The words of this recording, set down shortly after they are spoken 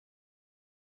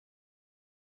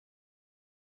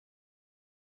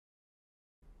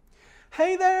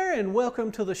Hey there and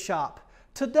welcome to the shop.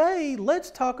 Today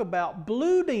let's talk about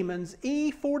Blue Demon's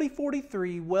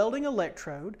E4043 welding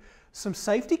electrode, some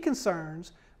safety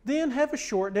concerns, then have a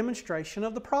short demonstration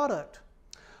of the product.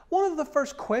 One of the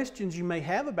first questions you may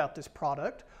have about this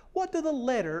product, what do the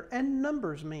letter and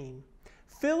numbers mean?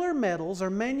 Filler metals are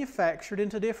manufactured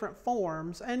into different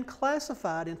forms and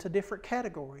classified into different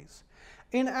categories.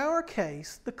 In our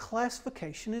case, the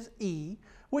classification is E,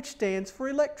 which stands for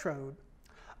electrode.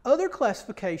 Other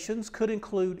classifications could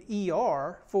include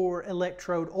ER for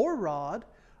electrode or rod,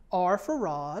 R for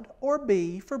rod, or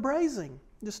B for brazing,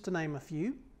 just to name a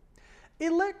few.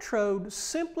 Electrode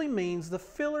simply means the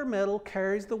filler metal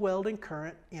carries the welding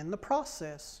current in the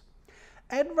process.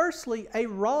 Adversely, a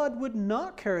rod would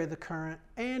not carry the current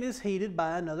and is heated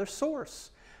by another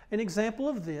source. An example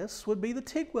of this would be the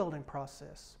TIG welding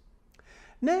process.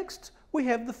 Next, we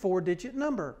have the four-digit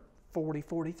number,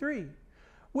 4043.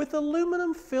 With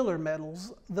aluminum filler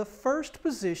metals, the first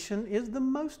position is the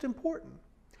most important,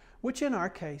 which in our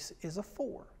case is a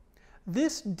 4.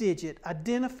 This digit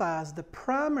identifies the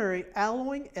primary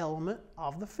alloying element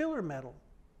of the filler metal.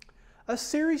 A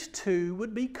series 2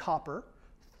 would be copper,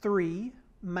 3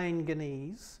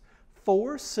 manganese,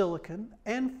 4 silicon,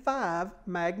 and 5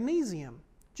 magnesium,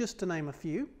 just to name a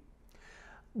few.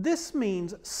 This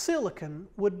means silicon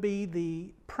would be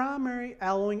the primary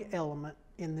alloying element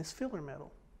in this filler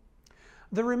metal.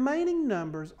 The remaining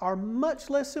numbers are much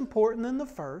less important than the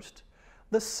first.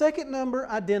 The second number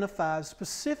identifies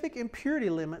specific impurity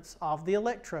limits of the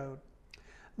electrode.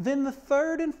 Then the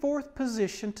third and fourth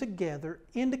position together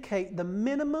indicate the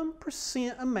minimum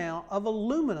percent amount of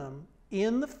aluminum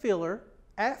in the filler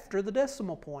after the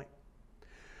decimal point.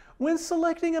 When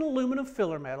selecting an aluminum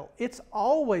filler metal, it's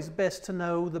always best to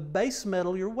know the base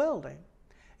metal you're welding.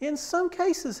 In some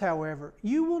cases, however,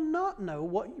 you will not know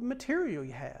what material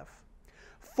you have.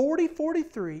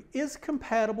 4043 is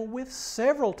compatible with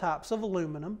several types of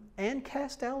aluminum and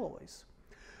cast alloys.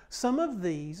 Some of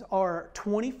these are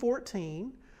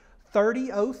 2014,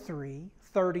 3003,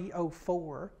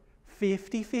 3004,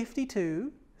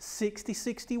 5052,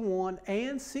 6061,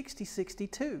 and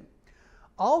 6062.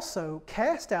 Also,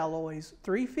 cast alloys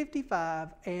 355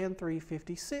 and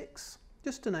 356,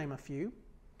 just to name a few.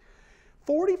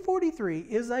 4043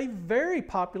 is a very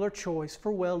popular choice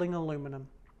for welding aluminum.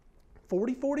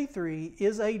 4043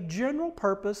 is a general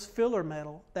purpose filler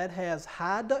metal that has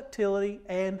high ductility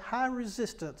and high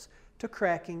resistance to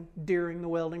cracking during the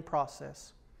welding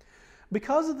process.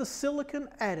 Because of the silicon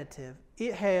additive,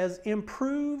 it has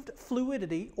improved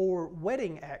fluidity or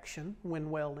wetting action when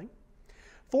welding.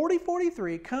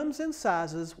 4043 comes in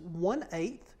sizes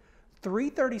 1/8,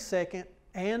 3/32,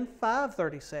 and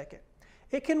 5/32.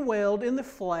 It can weld in the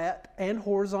flat and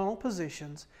horizontal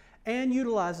positions and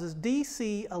utilizes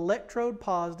DC electrode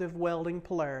positive welding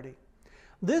polarity.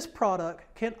 This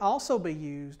product can also be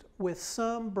used with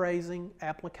some brazing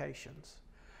applications.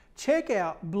 Check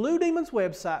out Blue Demon's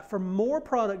website for more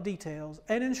product details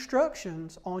and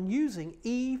instructions on using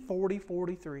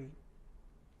E4043.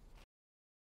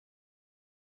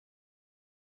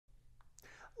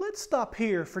 Let's stop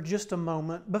here for just a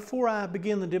moment before I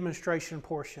begin the demonstration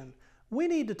portion. We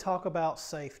need to talk about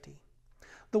safety.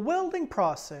 The welding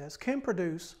process can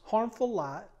produce harmful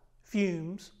light,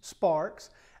 fumes, sparks,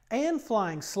 and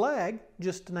flying slag,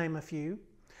 just to name a few.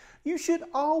 You should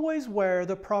always wear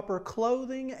the proper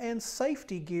clothing and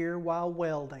safety gear while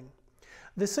welding.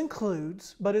 This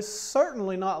includes, but is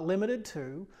certainly not limited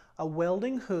to, a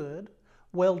welding hood,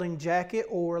 welding jacket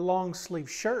or long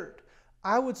sleeve shirt.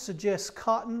 I would suggest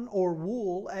cotton or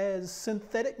wool as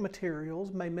synthetic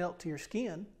materials may melt to your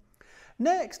skin.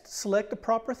 Next, select the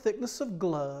proper thickness of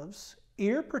gloves,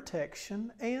 ear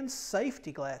protection, and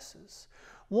safety glasses.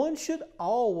 One should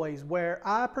always wear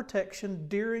eye protection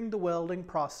during the welding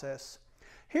process.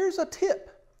 Here's a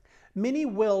tip. Many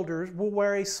welders will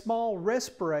wear a small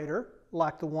respirator,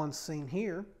 like the one seen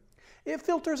here. It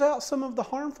filters out some of the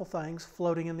harmful things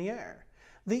floating in the air.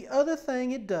 The other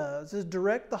thing it does is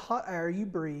direct the hot air you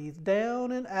breathe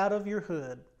down and out of your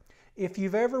hood. If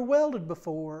you've ever welded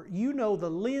before, you know the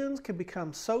lens can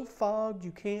become so fogged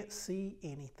you can't see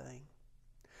anything.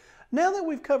 Now that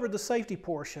we've covered the safety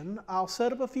portion, I'll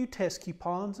set up a few test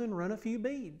coupons and run a few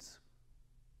beads.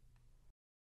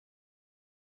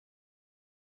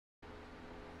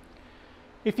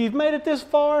 If you've made it this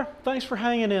far, thanks for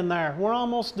hanging in there. We're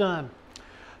almost done.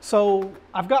 So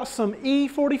I've got some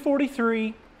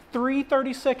E4043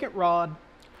 3/32 rod.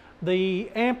 The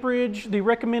amperage, the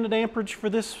recommended amperage for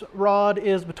this rod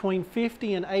is between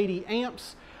 50 and 80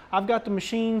 amps. I've got the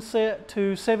machine set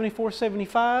to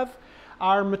 7475.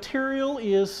 Our material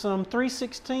is some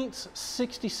 3/16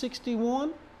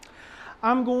 6061.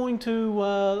 I'm going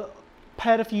to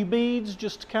pat a few beads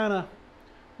just to kind of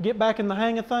get back in the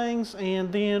hang of things,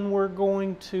 and then we're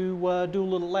going to do a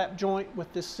little lap joint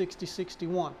with this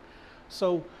 6061.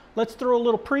 So let's throw a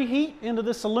little preheat into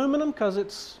this aluminum because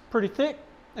it's pretty thick,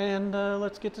 and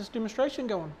let's get this demonstration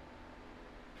going.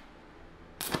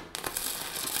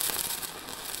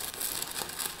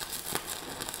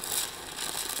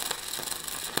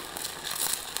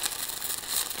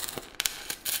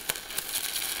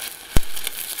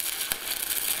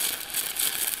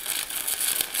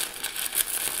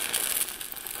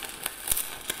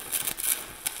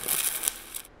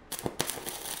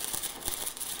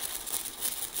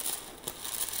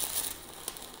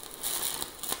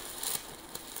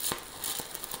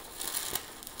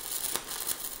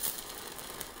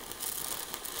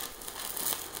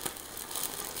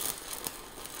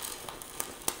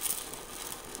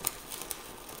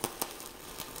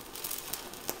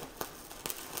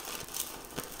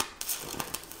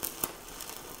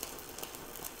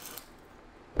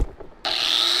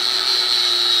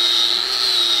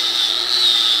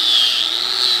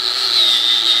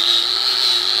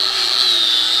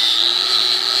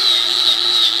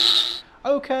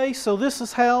 Okay, so this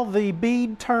is how the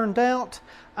bead turned out.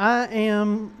 I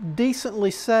am decently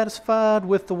satisfied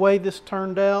with the way this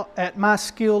turned out at my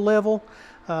skill level.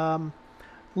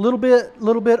 Little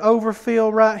bit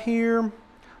overfill right here, a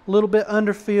little bit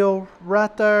underfill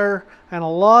right there, and a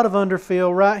lot of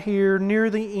underfill right here near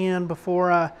the end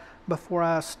before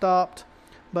I stopped.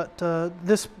 But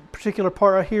this particular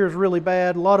part right here is really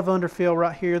bad. A lot of underfill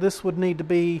right here. This would need to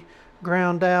be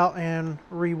ground out and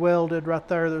re-welded right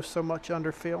there. There's so much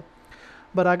underfill.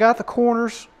 But I got the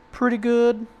corners pretty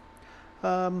good.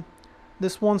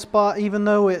 This one spot, even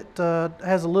though it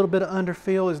has a little bit of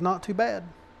underfill, is not too bad.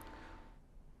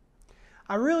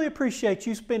 I really appreciate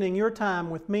you spending your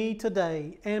time with me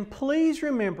today, and please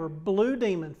remember Blue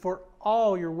Demon for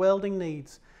all your welding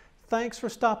needs. Thanks for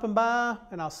stopping by,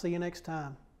 and I'll see you next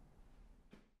time.